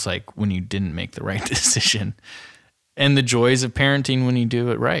feels like when you didn't make the right decision, and the joys of parenting when you do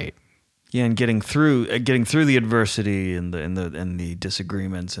it right. Yeah, and getting through the adversity and the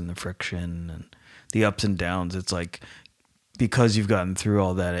disagreements and the friction and the ups and downs. It's like, because you've gotten through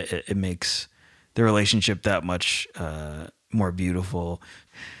all that, it makes the relationship that much more beautiful.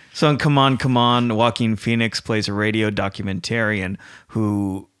 So in Come On, Joaquin Phoenix plays a radio documentarian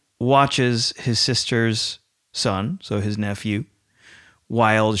who watches his sister's son, so his nephew,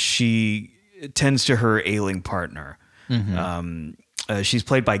 while she tends to her ailing partner. Mm-hmm. She's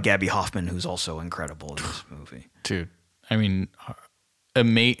played by Gabby Hoffman, who's also incredible in this movie. Dude, I mean,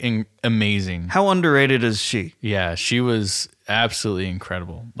 amazing. How underrated is she? Yeah, she was absolutely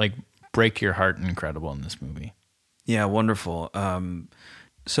incredible. Like, break your heart incredible in this movie. Yeah, wonderful.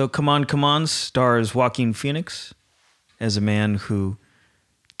 So Come On stars Joaquin Phoenix as a man who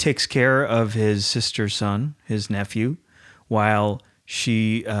takes care of his sister's son, his nephew, while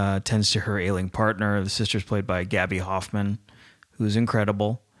she tends to her ailing partner. The sister's played by Gabby Hoffman, who's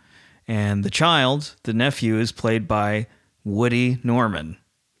incredible. And the nephew, is played by Woody Norman,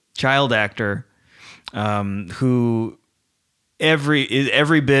 child actor, who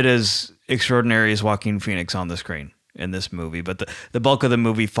every bit as extraordinary as Joaquin Phoenix on the screen in this movie. But the bulk of the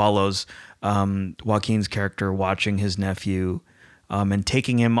movie follows Joaquin's character watching his nephew and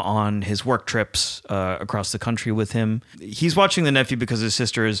taking him on his work trips across the country with him. He's watching the nephew because his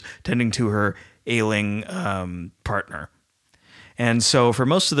sister is tending to her ailing partner. And so for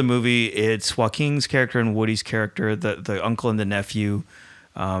most of the movie, it's Joaquin's character and Woody's character, the uncle and the nephew,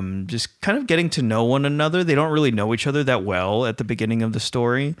 just kind of getting to know one another. They don't really know each other that well at the beginning of the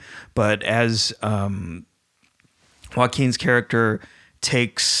story. But as Joaquin's character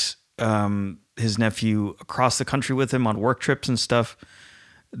takes his nephew across the country with him on work trips and stuff,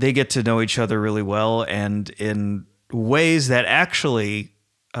 they get to know each other really well, and in ways that actually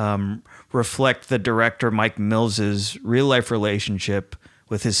reflect the director Mike Mills's real life relationship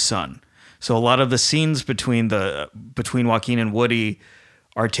with his son. So a lot of the scenes between Joaquin and Woody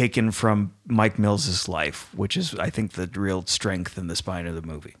are taken from Mike Mills's life, which is, I think, the real strength in the spine of the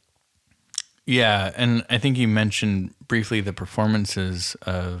movie. Yeah, and I think you mentioned briefly the performances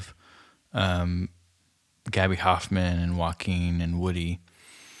of Gabby Hoffman and Joaquin and Woody.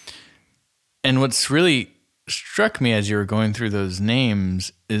 And what's really struck me as you were going through those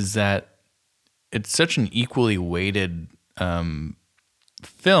names is that it's such an equally weighted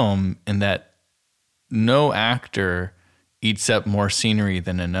film, in that no actor eats up more scenery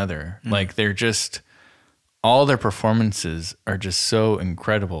than another. Like, they're just, all their performances are just so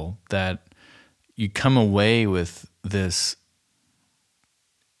incredible that you come away with this,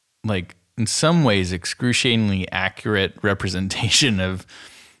 like, in some ways excruciatingly accurate representation of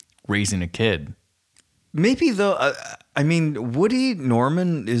raising a kid. Maybe though, I mean, Woody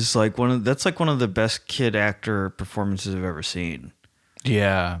Norman is like one of the best kid actor performances I've ever seen.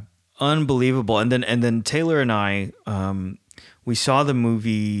 Yeah, unbelievable. And then Taylor and I, we saw the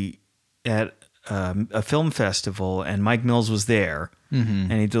movie at a film festival, and Mike Mills was there,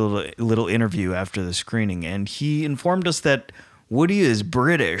 and he did a little interview after the screening, and he informed us that Woody is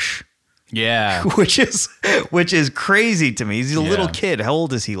British. Yeah, which is crazy to me. He's a little kid. How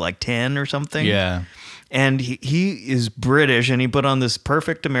old is he? Like 10 or something? Yeah. And he is British, and he put on this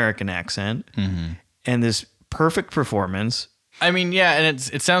perfect American accent and this perfect performance. I mean, yeah, and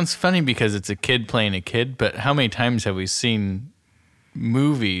it sounds funny because it's a kid playing a kid, but how many times have we seen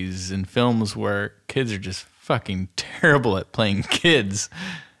movies and films where kids are just fucking terrible at playing kids?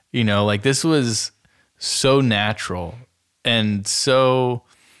 You know, like, this was so natural and so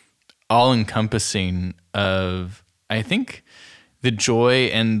all-encompassing of, I think, the joy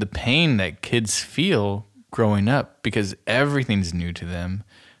and the pain that kids feel growing up, because everything's new to them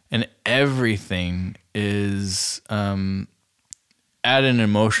and everything is at an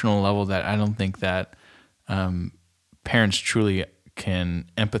emotional level that I don't think that parents truly can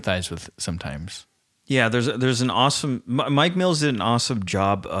empathize with sometimes. Yeah, there's an awesome, Mike Mills did an awesome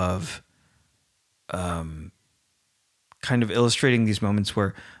job of kind of illustrating these moments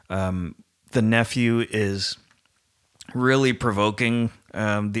where the nephew is really provoking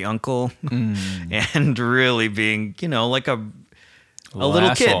the uncle and really being, like a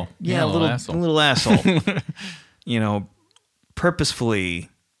little kid. asshole. Yeah, a little asshole. Purposefully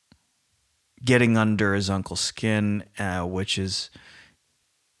getting under his uncle's skin, which is,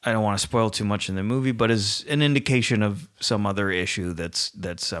 I don't want to spoil too much in the movie, but is an indication of some other issue that's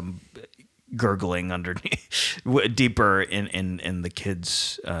gurgling underneath, deeper in the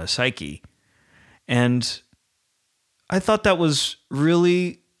kid's psyche. And I thought that was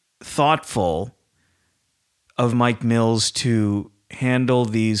really thoughtful of Mike Mills to handle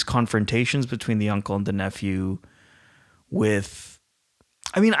these confrontations between the uncle and the nephew with,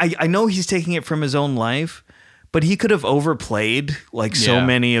 I know he's taking it from his own life, but he could have overplayed so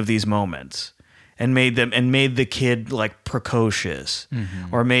many of these moments and made the kid like precocious,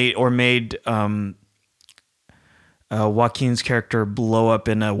 or made Joaquin's character blow up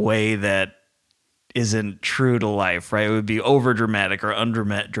in a way that isn't true to life, right? It would be over dramatic or under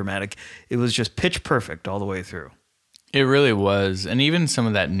dramatic. It was just pitch perfect all the way through. It really was. And even some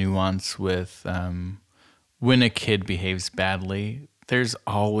of that nuance with when a kid behaves badly, there's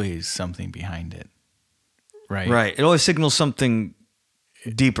always something behind it. Right. Right. It always signals something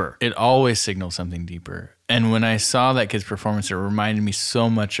deeper. It always signals something deeper. And when I saw that kid's performance, it reminded me so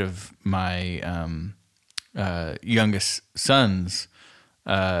much of my youngest son's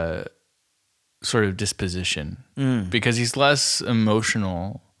sort of disposition, because he's less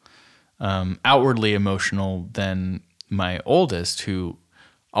emotional, outwardly emotional than my oldest, who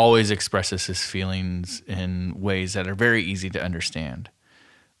always expresses his feelings in ways that are very easy to understand.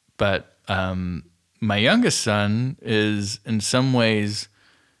 But my youngest son is, in some ways,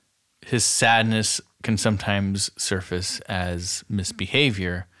 his sadness can sometimes surface as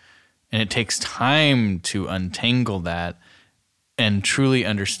misbehavior, and it takes time to untangle that and truly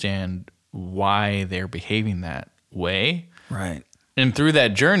understand why they're behaving that way. Right. And through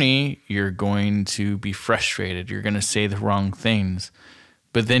that journey, you're going to be frustrated. You're going to say the wrong things.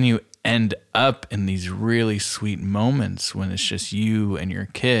 But then you end up in these really sweet moments when it's just you and your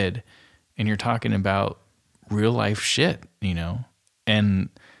kid, and you're talking about real life shit, And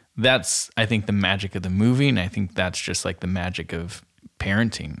that's, I think, the magic of the movie. And I think that's just like the magic of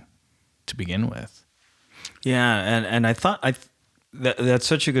parenting to begin with. Yeah. And I thought that's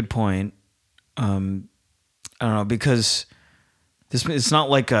such a good point. I don't know, because it's not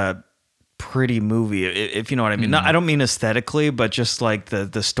like a pretty movie, if you know what I mean. No, I don't mean aesthetically, but just like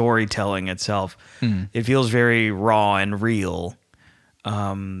the storytelling itself. It feels very raw and real.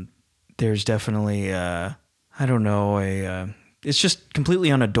 There's definitely it's just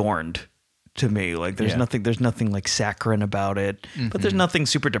completely unadorned to me. Like there's nothing like saccharine about it, but there's nothing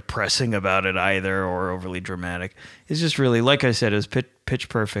super depressing about it either, or overly dramatic. It's just really, like I said, it's pitch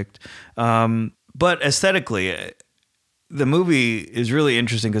perfect. But aesthetically, the movie is really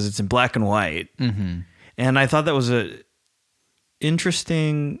interesting because it's in black and white. And I thought that was a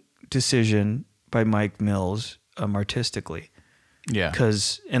interesting decision by Mike Mills, artistically. Yeah.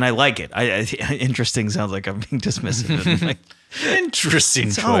 And I like it. I interesting sounds like I'm being dismissive. Interesting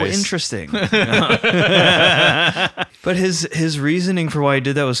choice. Oh, interesting. But his reasoning for why he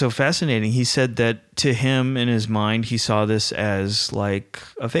did that was so fascinating. He said that to him, in his mind, he saw this as like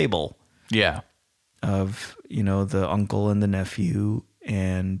a fable. Yeah. Of, the uncle and the nephew,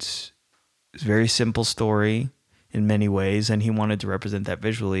 and it's a very simple story in many ways, and he wanted to represent that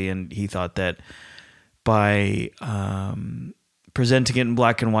visually, and he thought that by presenting it in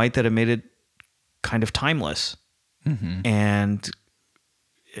black and white, that it made it kind of timeless. And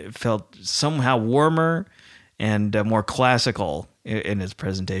it felt somehow warmer and more classical in its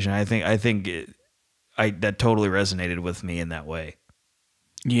presentation. I think that totally resonated with me in that way.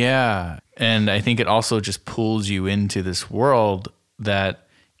 Yeah. And I think it also just pulls you into this world that,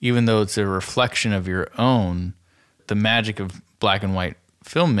 even though it's a reflection of your own, the magic of black and white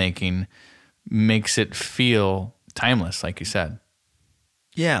filmmaking makes it feel timeless, like you said.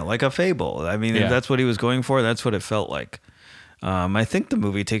 Yeah, like a fable. I mean, if that's what he was going for, that's what it felt like. I think the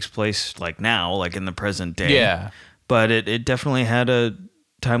movie takes place like now, like in the present day. Yeah. But it definitely had a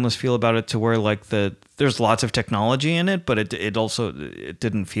timeless feel about it, to where like there's lots of technology in it, but it also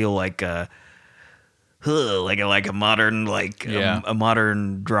didn't feel like a modern a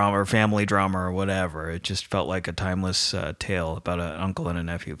modern drama or family drama or whatever. It just felt like a timeless tale about an uncle and a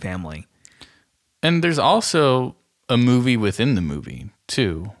nephew family. And there's also a movie within the movie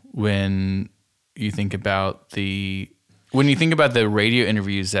too. When you think about the radio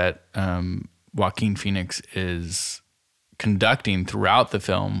interviews that Joaquin Phoenix is conducting throughout the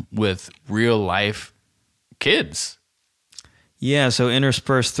film with real life kids. Yeah, so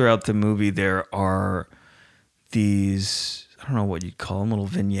interspersed throughout the movie, there are these, I don't know what you'd call them, little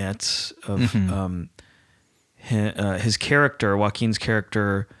vignettes of his character, Joaquin's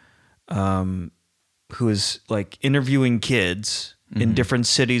character, who is like interviewing kids in different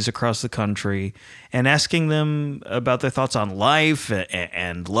cities across the country and asking them about their thoughts on life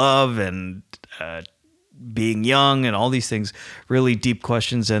and love and being young and all these things, really deep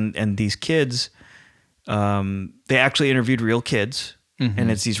questions. And these kids, they actually interviewed real kids,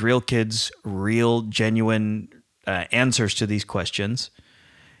 and it's these real kids, real genuine answers to these questions.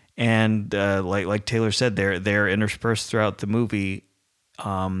 And like Taylor said, they're interspersed throughout the movie,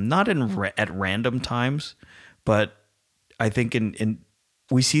 not at random times, but I think in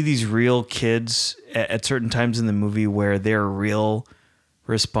we see these real kids at certain times in the movie where their real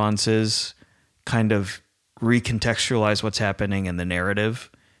responses kind of recontextualize what's happening in the narrative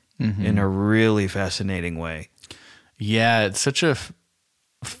in a really fascinating way. Yeah, it's such a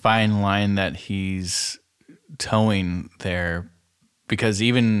fine line that he's towing there, because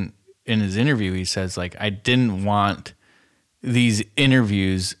even in his interview, he says, like, I didn't want these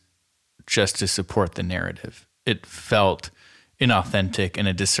interviews just to support the narrative. It felt inauthentic and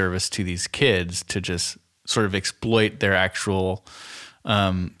a disservice to these kids to just sort of exploit their actual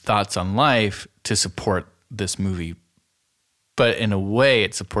thoughts on life to support this movie. But in a way,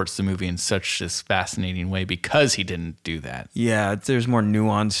 it supports the movie in such this fascinating way because he didn't do that. Yeah, there's more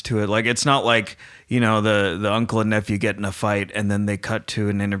nuance to it. Like, it's not like, the uncle and nephew get in a fight and then they cut to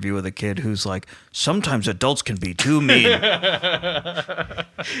an interview with a kid who's like, sometimes adults can be too mean.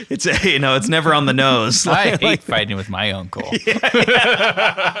 It's never on the nose. I hate fighting with my uncle.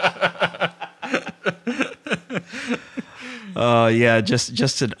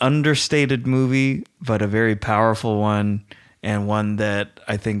 Just an understated movie, but a very powerful one. And one that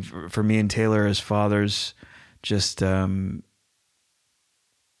I think for me and Taylor as fathers, just, I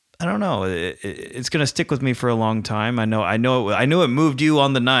don't know. It's going to stick with me for a long time. I know it moved you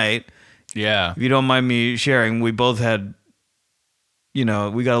on the night. Yeah. If you don't mind me sharing, we both had, we got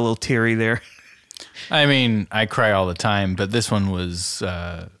a little teary there. I mean, I cry all the time, but this one was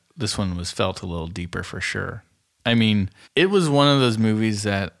felt a little deeper for sure. I mean, it was one of those movies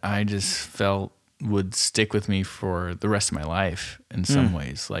that I just felt would stick with me for the rest of my life in some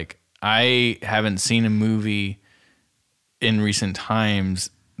ways. Like, I haven't seen a movie in recent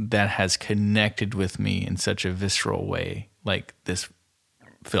times that has connected with me in such a visceral way like this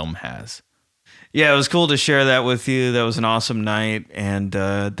film has. Yeah, it was cool to share that with you. That was an awesome night. And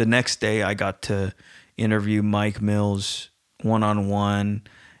the next day I got to interview Mike Mills one-on-one,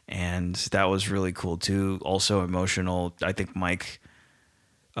 and that was really cool too. Also emotional. I think Mike,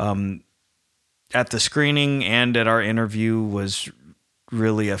 at the screening and at our interview, was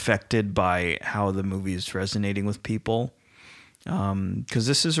really affected by how the movie is resonating with people. Because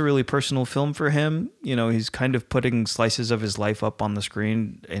this is a really personal film for him. He's kind of putting slices of his life up on the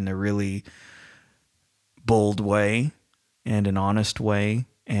screen in a really bold way and an honest way,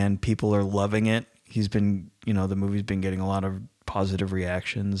 and people are loving it. He's been, the movie's been getting a lot of positive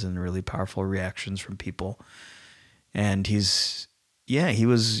reactions and really powerful reactions from people. And he was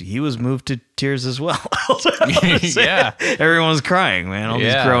moved to tears as well. Yeah. Everyone was crying, man. All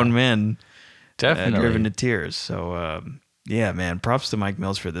these grown men definitely driven to tears. So, yeah, man, props to Mike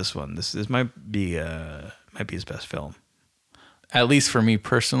Mills for this one. This might be his best film. At least for me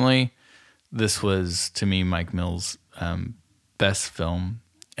personally, this was, to me, Mike Mills' best film.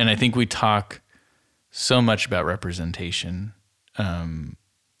 And I think we talk so much about representation on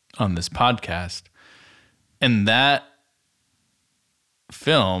this podcast. And that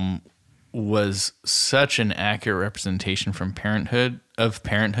film was such an accurate representation from parenthood,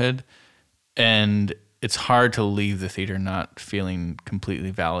 and it's hard to leave the theater not feeling completely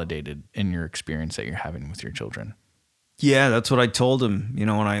validated in your experience that you're having with your children. Yeah, that's what I told him.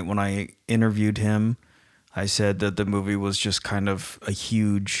 When I interviewed him, I said that the movie was just kind of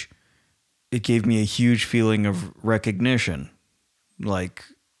it gave me a huge feeling of recognition. Like,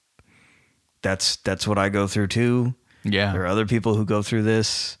 that's what I go through too. Yeah. There are other people who go through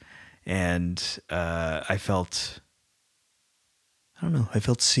this, and I felt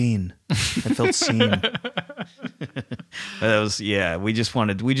seen. I felt seen. We just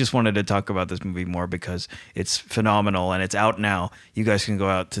wanted to talk about this movie more because it's phenomenal and it's out now. You guys can go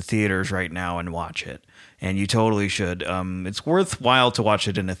out to theaters right now and watch it, and you totally should. It's worthwhile to watch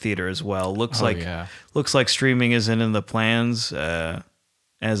it in a theater as well. Looks like streaming isn't in the plans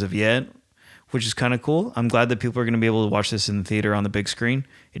as of yet, which is kind of cool. I'm glad that people are going to be able to watch this in the theater on the big screen.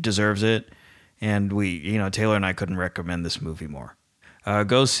 It deserves it. And Taylor and I couldn't recommend this movie more.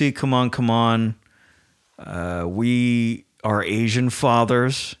 Go see Come On, Come On. We are Asian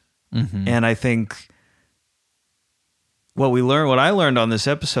fathers. Mm-hmm. And I think what I learned on this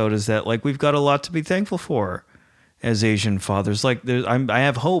episode is that like we've got a lot to be thankful for as Asian fathers. Like I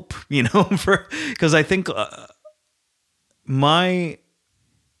have hope, because I think my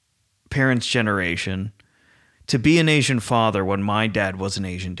parents' generation, to be an Asian father when my dad was an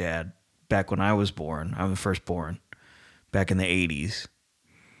Asian dad, back when I was born, I'm the firstborn, back in the 80s,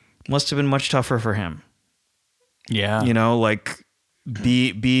 must have been much tougher for him. Yeah.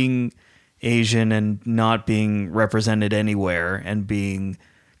 Being Asian and not being represented anywhere and being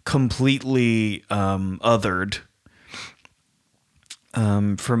completely othered.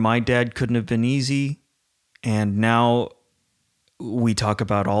 For my dad couldn't have been easy. And now we talk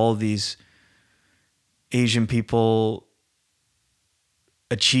about all of these Asian people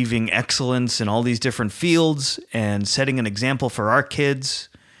achieving excellence in all these different fields and setting an example for our kids.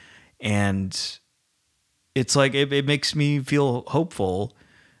 And it's like, it makes me feel hopeful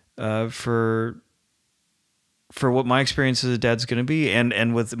for what my experience as a dad's going to be.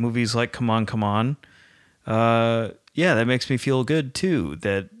 And with movies like Come On, Come On, that makes me feel good too,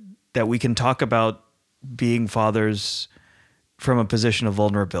 that we can talk about being fathers from a position of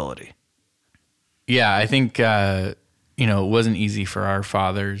vulnerability. Yeah, I think, it wasn't easy for our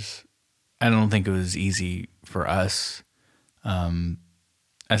fathers. I don't think it was easy for us.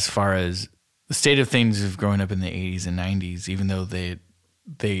 As far as the state of things of growing up in the 80s and 90s, even though they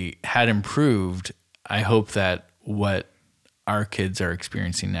had improved, I hope that what our kids are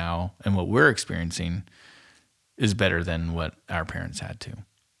experiencing now and what we're experiencing is better than what our parents had to.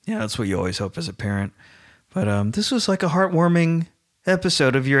 Yeah, that's what you always hope as a parent. But this was like a heartwarming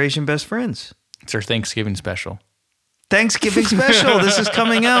episode of Your Asian Best Friends. It's our Thanksgiving special. Thanksgiving special. This is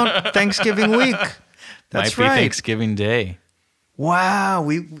coming out Thanksgiving week. That's Might be right. Thanksgiving Day. Wow,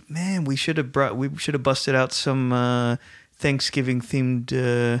 we should have busted out some Thanksgiving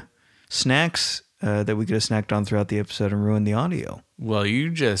themed snacks that we could have snacked on throughout the episode and ruined the audio. Well,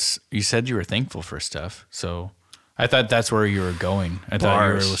 you said you were thankful for stuff, so I thought that's where you were going. I thought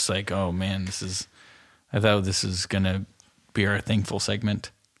you were just like, oh man, I thought this is gonna be our thankful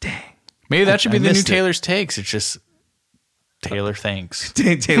segment. Dang, maybe that should be the new Taylor's Takes. It's just Taylor thanks.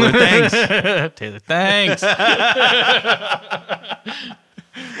 Taylor thanks. Taylor thanks.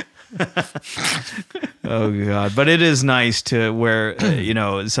 Oh God! But it is nice to where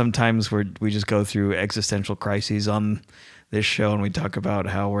sometimes we just go through existential crises on this show, and we talk about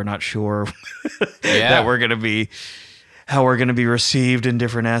how we're not sure that how we're gonna be received in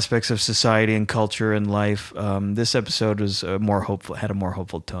different aspects of society and culture and life. This episode was had a more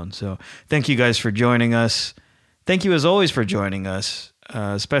hopeful tone. So thank you guys for joining us. Thank you as always for joining us.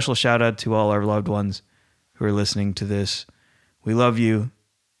 Special shout out to all our loved ones who are listening to this. We love you.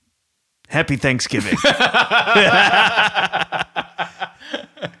 Happy Thanksgiving.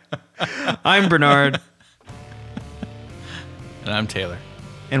 I'm Bernard. And I'm Taylor.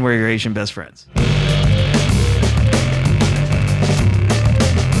 And we're your Asian best friends.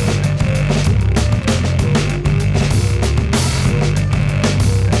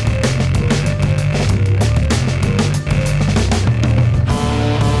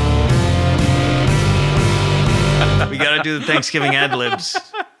 We got to do the Thanksgiving ad-libs.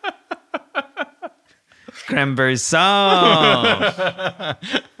 Cranberry sauce.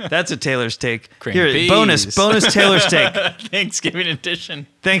 That's a Taylor's take. Here, bonus Taylor's take. Thanksgiving edition.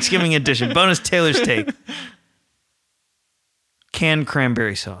 Bonus Taylor's take. Canned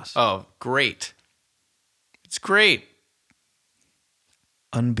cranberry sauce. Oh, great. It's great.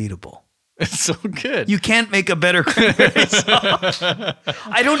 Unbeatable. It's so good. You can't make a better cranberry sauce.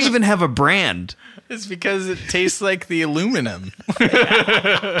 I don't even have a brand. It's because it tastes like the aluminum.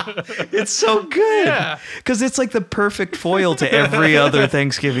 It's so good. Yeah. Because it's like the perfect foil to every other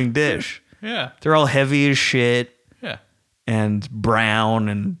Thanksgiving dish. Yeah. They're all heavy as shit. Yeah. And brown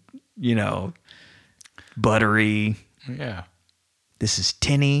and, buttery. Yeah. This is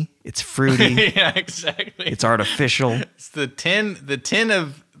tinny. It's fruity. Yeah, exactly. It's artificial. It's the tin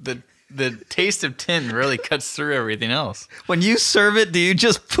of the taste of tin really cuts through everything else. When you serve it, do you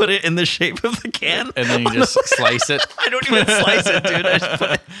just put it in the shape of the can? And then you just slice it? I don't even slice it, dude. I just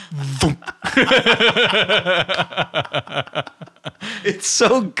put it. It's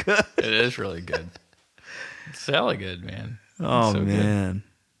so good. It is really good. It's hella good, man. Oh, so man. Good.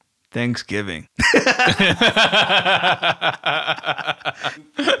 Thanksgiving.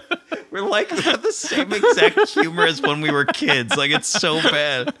 We're like, we have the same exact humor as when we were kids. Like, it's so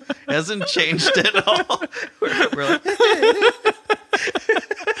bad. It hasn't changed at all. We're like,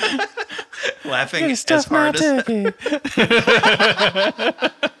 laughing as hard as turkey.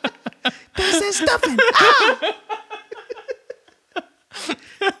 This is stuffing. Ah!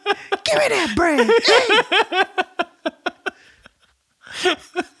 Give me that bread. Hey.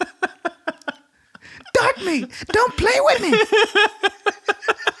 Dark me. Don't play with me.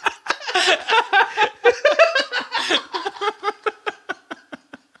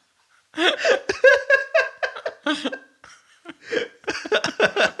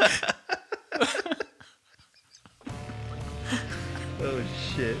 Oh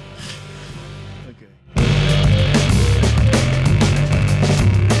shit.